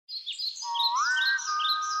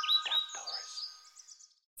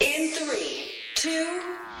2,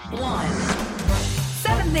 1.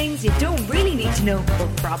 7 things you don't really need to know, but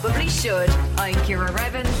probably should. I'm Ciara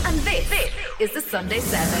Revin, and this is the Sunday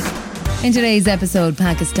 7. In today's episode,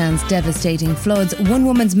 Pakistan's devastating floods, one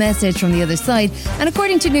woman's message from the other side, and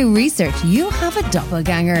according to new research, you have a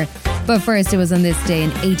doppelganger. But first, it was on this day in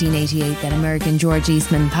 1888 that American George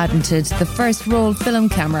Eastman patented the first roll film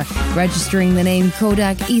camera. Registering the name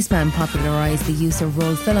Kodak, Eastman popularised the use of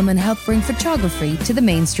roll film and helped bring photography to the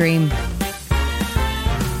mainstream.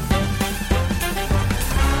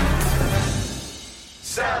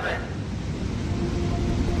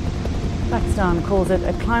 Pakistan calls it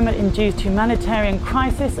a climate-induced humanitarian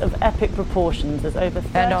crisis of epic proportions. As over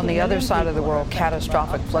 30 and on the other side of the world,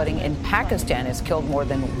 catastrophic flooding in Pakistan has killed more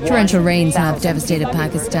than 1,000. Torrential rains have devastated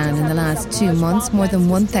Pakistan in the last 2 months. More than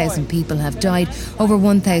 1,000 people have died, over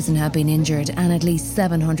 1,000 have been injured, and at least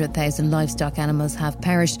 700,000 livestock animals have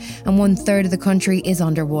perished, and 1/3 of the country is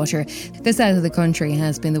underwater. The south of the country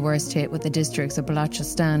has been the worst hit, with the districts of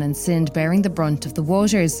Balochistan and Sindh bearing the brunt of the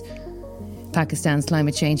waters. Pakistan's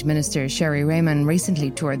Climate Change Minister Sherry Rehman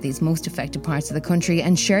recently toured these most affected parts of the country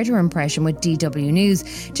and shared her impression with DW News.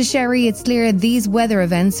 To Sherry, it's clear these weather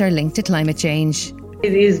events are linked to climate change.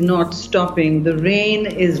 It is not stopping. The rain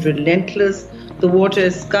is relentless. The water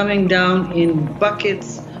is coming down in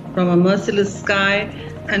buckets from a merciless sky,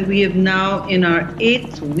 and we have now in our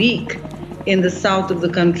 8th week in the south of the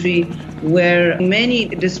country where many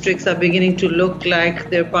districts are beginning to look like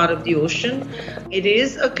they're part of the ocean. It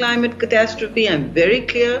is a climate catastrophe, I'm very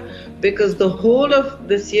clear, because the whole of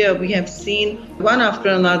this year we have seen one after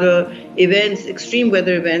another events, extreme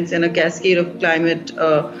weather events, and a cascade of climate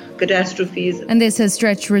catastrophes. And this has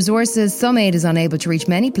stretched resources. Some aid is unable to reach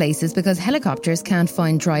many places because helicopters can't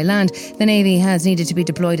find dry land. The Navy has needed to be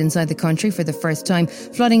deployed inside the country for the first time.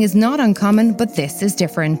 Flooding is not uncommon, but this is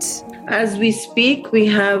different. As we speak, we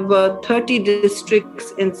have 30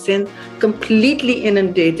 districts in Sindh completely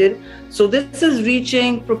inundated. So this is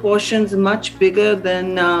reaching proportions much bigger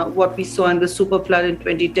than what we saw in the super flood in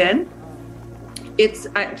 2010. It's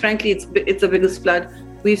the biggest flood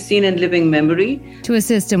we've seen in living memory. To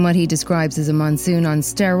assist in what he describes as a monsoon on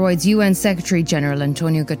steroids, UN Secretary General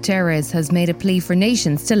Antonio Guterres has made a plea for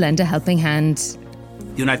nations to lend a helping hand.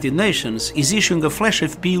 The United Nations is issuing a flash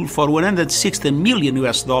appeal for $160 million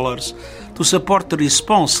to support the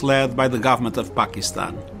response led by the government of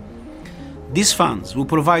Pakistan. These funds will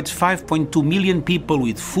provide 5.2 million people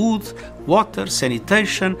with food, water,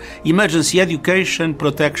 sanitation, emergency education,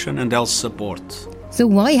 protection and health support. So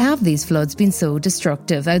why have these floods been so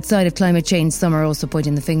destructive? Outside of climate change, some are also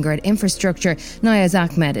pointing the finger at infrastructure. Niyaz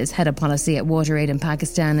Ahmed is head of policy at WaterAid in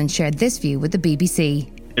Pakistan and shared this view with the BBC.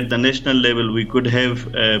 At the national level, we could have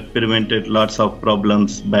prevented lots of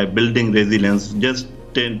problems by building resilience. Just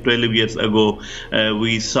 10-12 years ago,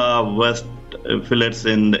 we saw worst floods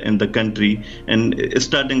in the country, and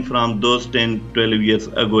starting from those 10-12 years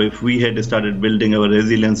ago, if we had started building our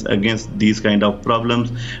resilience against these kind of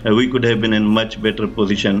problems, we could have been in much better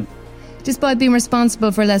position. Despite being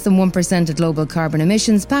responsible for less than 1% of global carbon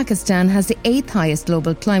emissions, Pakistan has the 8th highest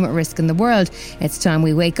global climate risk in the world. It's time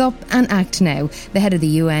we wake up and act now. The head of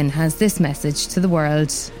the UN has this message to the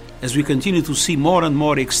world. As we continue to see more and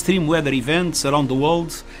more extreme weather events around the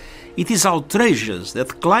world, it is outrageous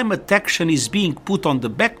that climate action is being put on the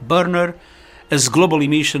back burner as global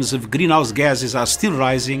emissions of greenhouse gases are still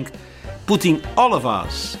rising, putting all of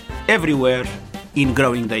us, everywhere, in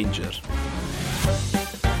growing danger.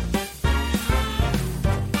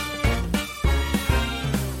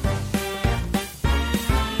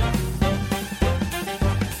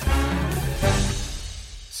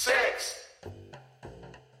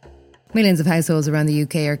 Millions of households around the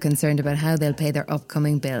UK are concerned about how they'll pay their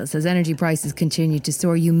upcoming bills. As energy prices continue to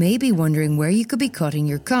soar, you may be wondering where you could be cutting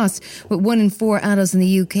your costs. With 1 in 4 adults in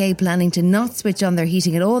the UK planning to not switch on their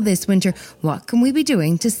heating at all this winter, what can we be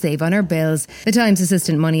doing to save on our bills? The Times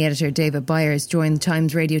assistant money editor David Byers joined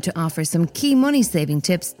Times Radio to offer some key money-saving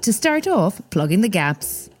tips to start off plugging the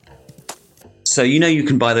gaps. So, you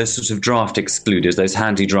can buy those sort of draft excluders, those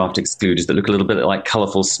handy draft excluders that look a little bit like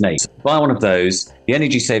colourful snakes. Buy one of those. The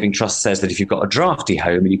Energy Saving Trust says that if you've got a drafty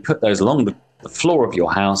home and you put those along the floor of your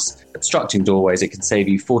house, obstructing doorways, it can save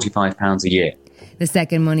you £45 a year. The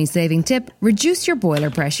second money-saving tip, reduce your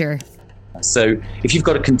boiler pressure. So, if you've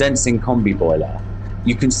got a condensing combi boiler,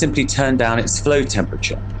 you can simply turn down its flow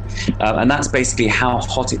temperature. And that's basically how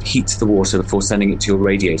hot it heats the water before sending it to your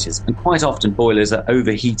radiators. And quite often, boilers are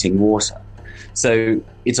overheating water. So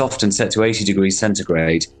it's often set to 80 degrees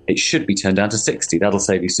centigrade. It should be turned down to 60. That'll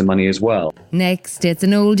save you some money as well. Next, it's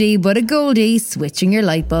an oldie but a goldie, switching your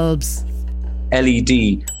light bulbs.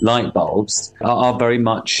 LED light bulbs are very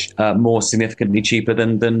much more significantly cheaper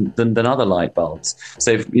than other light bulbs.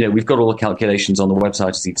 So, we've got all the calculations on the website,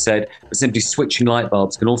 as you've said, but simply switching light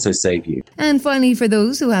bulbs can also save you. And finally, for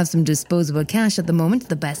those who have some disposable cash at the moment,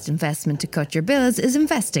 the best investment to cut your bills is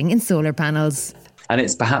investing in solar panels. And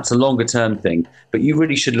it's perhaps a longer term thing, but you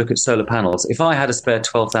really should look at solar panels. If I had a spare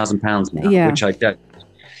 £12,000 now, which I don't,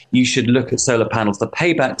 you should look at solar panels. The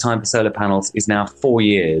payback time for solar panels is now 4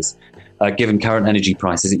 years, given current energy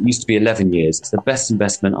prices. It used to be 11 years. It's the best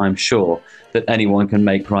investment, I'm sure, that anyone can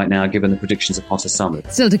make right now, given the predictions of hotter summers.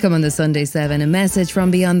 Still to come on the Sunday 7, a message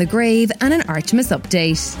from beyond the grave and an Artemis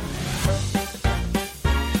update.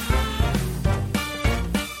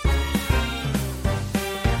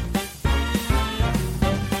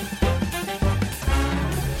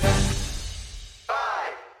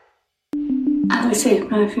 I was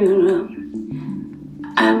at my funeral.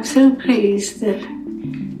 I'm so pleased that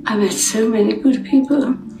I met so many good people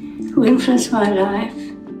who influenced my life.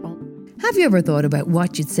 Have you ever thought about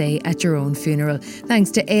what you'd say at your own funeral?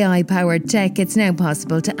 Thanks to AI-powered tech, it's now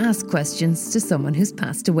possible to ask questions to someone who's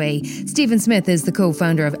passed away. Stephen Smith is the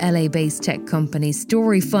co-founder of LA-based tech company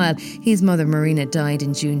Storyfile. His mother Marina died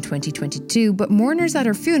in June 2022, but mourners at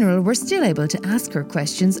her funeral were still able to ask her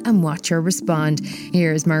questions and watch her respond.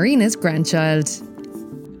 Here's Marina's grandchild.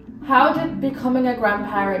 How did becoming a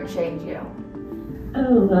grandparent change you?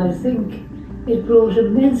 Oh, I think it brought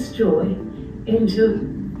immense joy into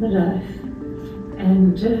my life.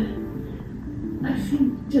 And I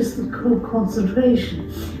think just the core concentration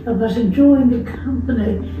about enjoying the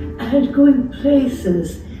company and going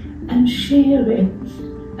places and sharing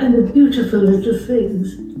and the beautiful little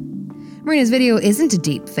things. Marina's video isn't a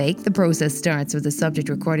deep fake. The process starts with the subject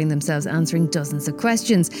recording themselves answering dozens of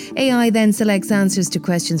questions. AI then selects answers to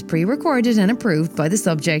questions pre-recorded and approved by the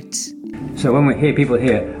subject. So when people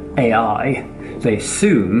hear AI, they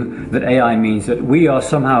assume that AI means that we are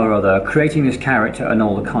somehow or other creating this character and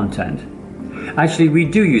all the content. Actually, we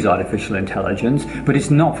do use artificial intelligence, but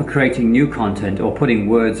it's not for creating new content or putting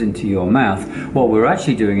words into your mouth. What we're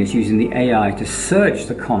actually doing is using the AI to search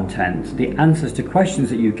the content, the answers to questions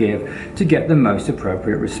that you give, to get the most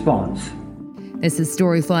appropriate response. This is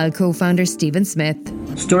Storyfile co-founder Stephen Smith.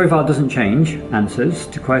 Storyfile doesn't change answers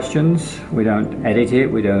to questions. We don't edit it,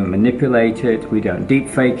 we don't manipulate it, we don't deep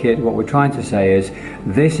fake it. What we're trying to say is,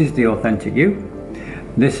 this is the authentic you.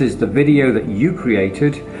 This is the video that you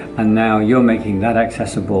created, and now you're making that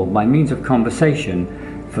accessible by means of conversation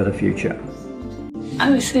for the future. I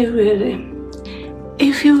would say really,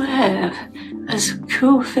 if you have a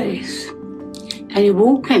secure face and you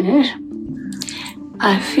walk in it,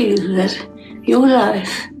 I feel that your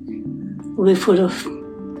life will be full of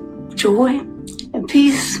joy and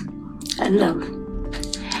peace and love.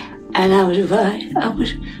 And I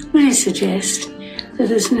would really suggest that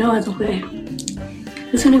there's no other way.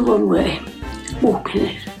 There's only one way. Walk in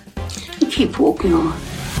it. And keep walking on.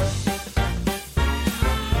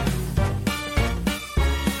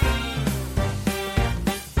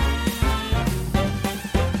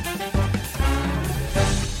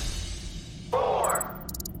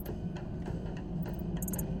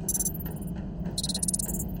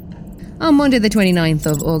 On Monday the 29th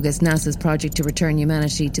of August, NASA's project to return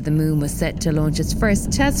humanity to the moon was set to launch its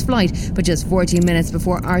first test flight, but just 14 minutes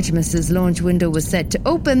before Artemis's launch window was set to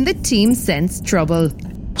open, the team sensed trouble.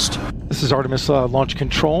 This is Artemis Launch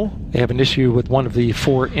Control. They have an issue with one of the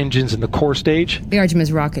 4 engines in the core stage. The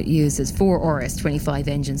Artemis rocket uses 4 RS-25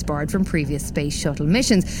 engines borrowed from previous space shuttle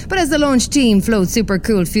missions, but as the launch team flowed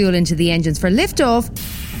supercooled fuel into the engines for liftoff,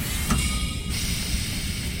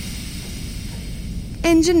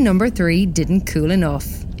 engine number 3 didn't cool enough.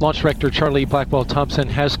 Launch Director Charlie Blackwell-Thompson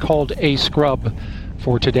has called a scrub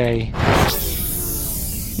for today.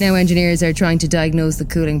 Now engineers are trying to diagnose the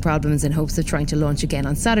cooling problems in hopes of trying to launch again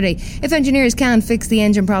on Saturday. If engineers can't fix the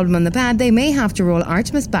engine problem on the pad, they may have to roll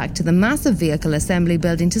Artemis back to the massive vehicle assembly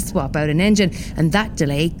building to swap out an engine, and that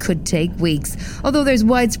delay could take weeks. Although there's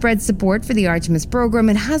widespread support for the Artemis program,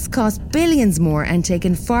 it has cost billions more and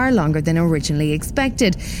taken far longer than originally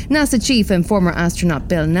expected. NASA chief and former astronaut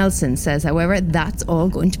Bill Nelson says, however, that's all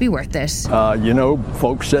going to be worth it.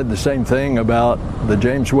 Folks said the same thing about the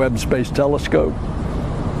James Webb Space Telescope.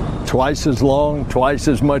 Twice as long, twice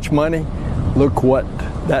as much money. Look what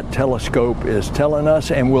that telescope is telling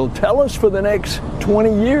us and will tell us for the next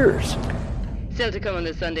 20 years. Still to come on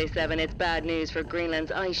the Sunday 7, it's bad news for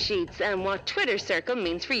Greenland's ice sheets and what Twitter Circle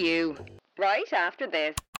means for you. Right after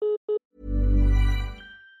this.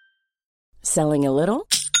 Selling a little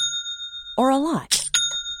or a lot?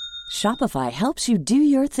 Shopify helps you do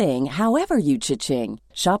your thing however you cha-ching.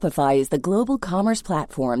 Shopify is the global commerce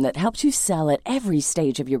platform that helps you sell at every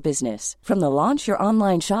stage of your business. From the launch your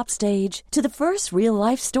online shop stage to the first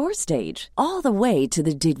real-life store stage, all the way to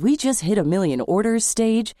the did we just hit a million orders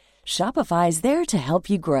stage. Shopify is there to help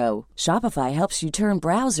you grow. Shopify helps you turn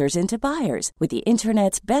browsers into buyers with the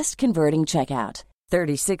internet's best converting checkout.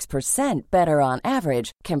 36% better on average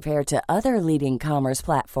compared to other leading commerce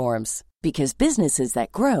platforms. Because businesses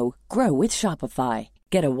that grow, grow with Shopify.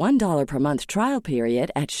 Get a $1 per month trial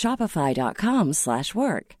period at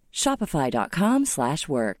shopify.com/work.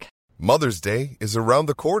 Shopify.com/work. Mother's Day is around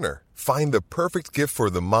the corner. Find the perfect gift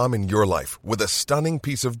for the mom in your life with a stunning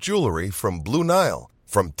piece of jewelry from Blue Nile.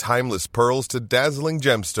 From timeless pearls to dazzling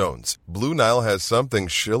gemstones, Blue Nile has something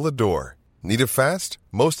she'll adore. Need it fast?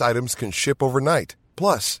 Most items can ship overnight.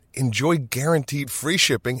 Plus, enjoy guaranteed free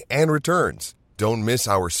shipping and returns. Don't miss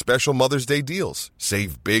our special Mother's Day deals.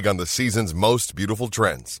 Save big on the season's most beautiful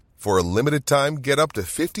trends. For a limited time, get up to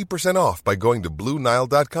 50% off by going to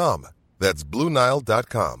BlueNile.com. That's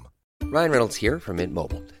BlueNile.com. Ryan Reynolds here from Mint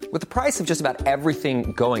Mobile. With the price of just about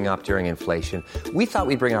everything going up during inflation, we thought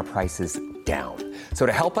we'd bring our prices down. So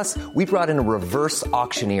to help us, we brought in a reverse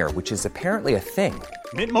auctioneer, which is apparently a thing.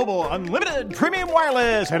 Mint Mobile Unlimited Premium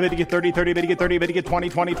Wireless. How to get 30, 30, bit to get 30, bit to get 20,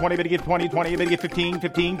 20, 20, bit to get 20, 20, bit to get 15,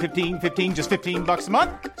 15, 15, 15, just $15 a month?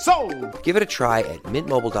 Sold! Give it a try at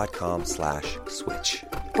mintmobile.com/switch.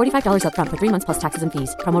 $45 up front for 3 months plus taxes and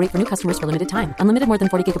fees. Promo rate for new customers for limited time. Unlimited more than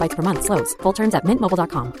 40 gigabytes per month. Slows full terms at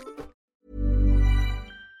mintmobile.com.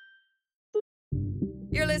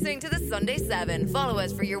 You're listening to the Sunday 7. Follow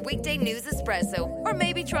us for your weekday news espresso, or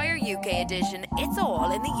maybe try our UK edition. It's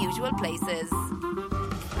all in the usual places.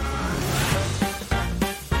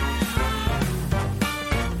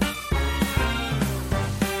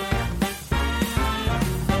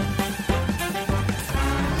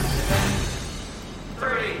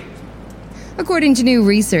 According to new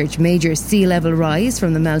research, major sea level rise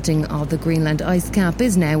from the melting of the Greenland Ice Cap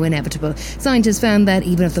is now inevitable. Scientists found that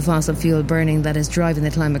even if the fossil fuel burning that is driving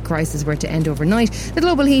the climate crisis were to end overnight, the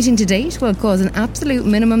global heating to date will cause an absolute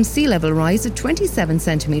minimum sea level rise of 27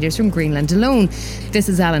 centimetres from Greenland alone. This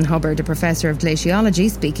is Alan Hubbard, a professor of glaciology,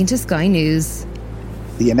 speaking to Sky News.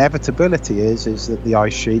 The inevitability is that the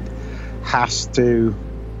ice sheet has to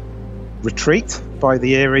retreat by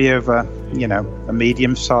the area of a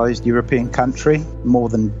medium-sized European country, more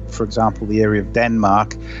than, for example, the area of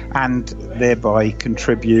Denmark, and thereby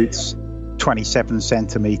contributes 27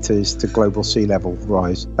 centimetres to global sea level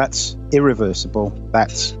rise. That's irreversible.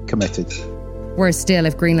 That's committed. Worse still,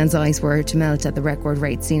 if Greenland's ice were to melt at the record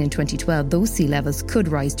rate seen in 2012, those sea levels could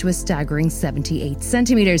rise to a staggering 78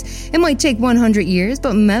 centimetres. It might take 100 years,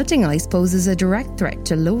 but melting ice poses a direct threat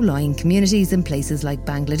to low-lying communities in places like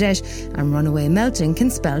Bangladesh, and runaway melting can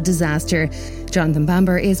spell disaster. Jonathan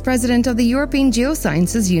Bamber is president of the European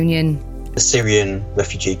Geosciences Union. The Syrian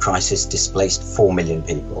refugee crisis displaced 4 million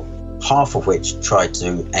people, half of which tried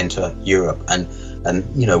to enter Europe, and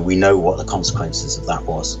we know what the consequences of that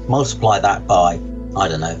was. Multiply that by,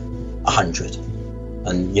 100,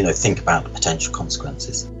 and, think about the potential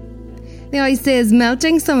consequences. The ice is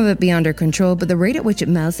melting, some of it be under control, but the rate at which it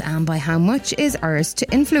melts and by how much is ours to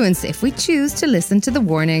influence if we choose to listen to the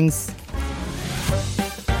warnings.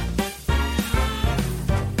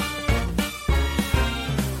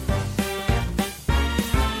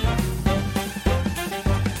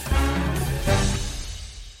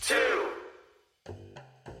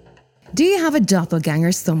 Do you have a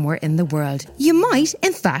doppelganger somewhere in the world? You might.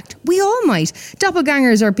 In fact, we all might.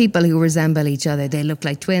 Doppelgangers are people who resemble each other. They look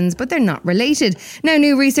like twins, but they're not related. Now,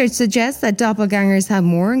 new research suggests that doppelgangers have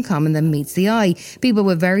more in common than meets the eye. People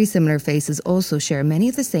with very similar faces also share many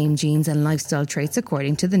of the same genes and lifestyle traits,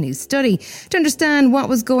 according to the new study. To understand what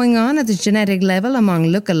was going on at the genetic level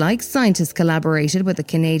among lookalikes, scientists collaborated with the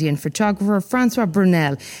Canadian photographer Francois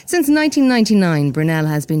Brunel. Since 1999, Brunel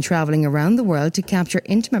has been travelling around the world to capture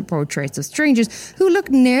intimate portraits of strangers who look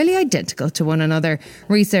nearly identical to one another.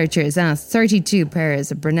 Researchers asked 32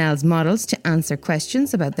 pairs of Brunel's models to answer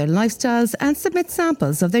questions about their lifestyles and submit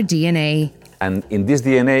samples of their DNA. And in this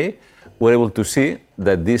DNA, we're able to see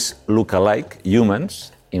that these look-alike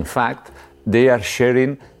humans, in fact, they are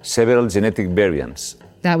sharing several genetic variants.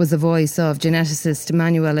 That was the voice of geneticist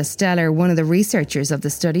Manuel Esteller, one of the researchers of the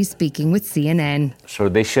study, speaking with CNN. So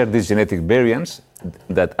they share these genetic variants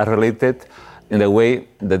that are related in the way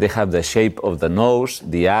that they have the shape of the nose,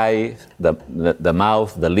 the eye, the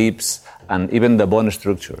mouth, the lips, and even the bone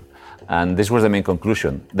structure. And this was the main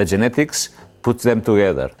conclusion. The genetics puts them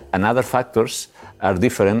together. And other factors are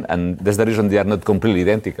different, and that's the reason they are not completely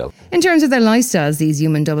identical. In terms of their lifestyles, these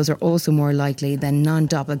human doubles are also more likely than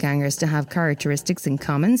non-doppelgangers to have characteristics in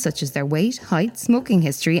common, such as their weight, height, smoking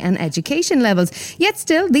history and education levels. Yet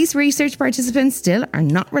still, these research participants still are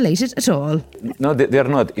not related at all. No, they are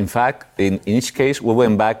not. In fact, in each case, we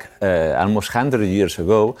went back almost 100 years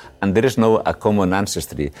ago, and there is no a common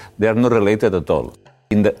ancestry. They are not related at all.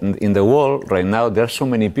 In the world right now, there are so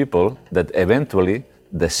many people that eventually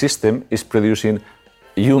the system is producing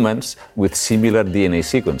humans with similar DNA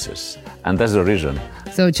sequences. And that's the reason.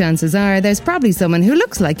 So chances are there's probably someone who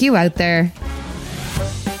looks like you out there.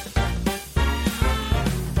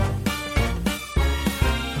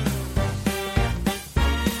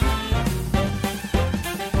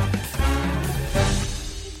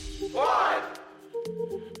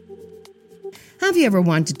 Have you ever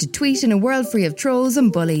wanted to tweet in a world free of trolls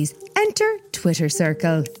and bullies? Enter Twitter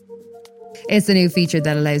Circle. It's a new feature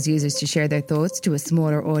that allows users to share their thoughts to a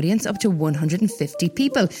smaller audience, up to 150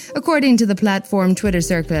 people. According to the platform, Twitter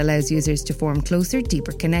Circle allows users to form closer,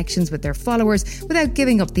 deeper connections with their followers without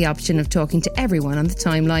giving up the option of talking to everyone on the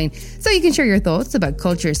timeline. So you can share your thoughts about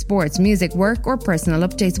culture, sports, music, work or personal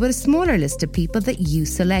updates with a smaller list of people that you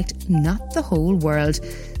select, not the whole world.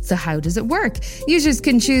 So how does it work? Users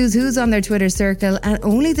can choose who's on their Twitter Circle, and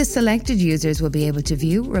only the selected users will be able to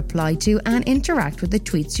view, reply to and interact with the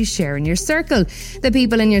tweets you share in your circle. The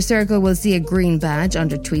people in your circle will see a green badge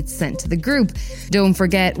under tweets sent to the group. Don't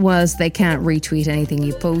forget, whilst they can't retweet anything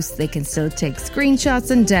you post, they can still take screenshots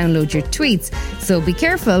and download your tweets. So be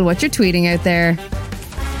careful what you're tweeting out there.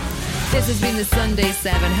 This has been the Sunday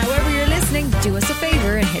 7. However you're listening, do us a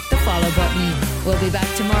favour and hit the follow button. We'll be back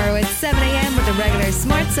tomorrow at 7 a.m. with the regular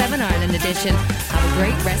Smart 7 Ireland edition. Have a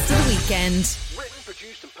great rest of the weekend. Written,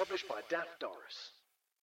 produced and published by Daft Doris.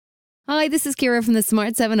 Hi, this is Ciara from the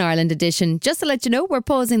Smart 7 Ireland edition. Just to let you know, we're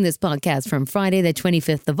pausing this podcast from Friday the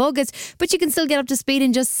 25th of August, but you can still get up to speed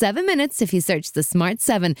in just 7 minutes if you search the Smart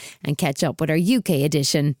 7 and catch up with our UK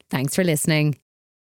edition. Thanks for listening.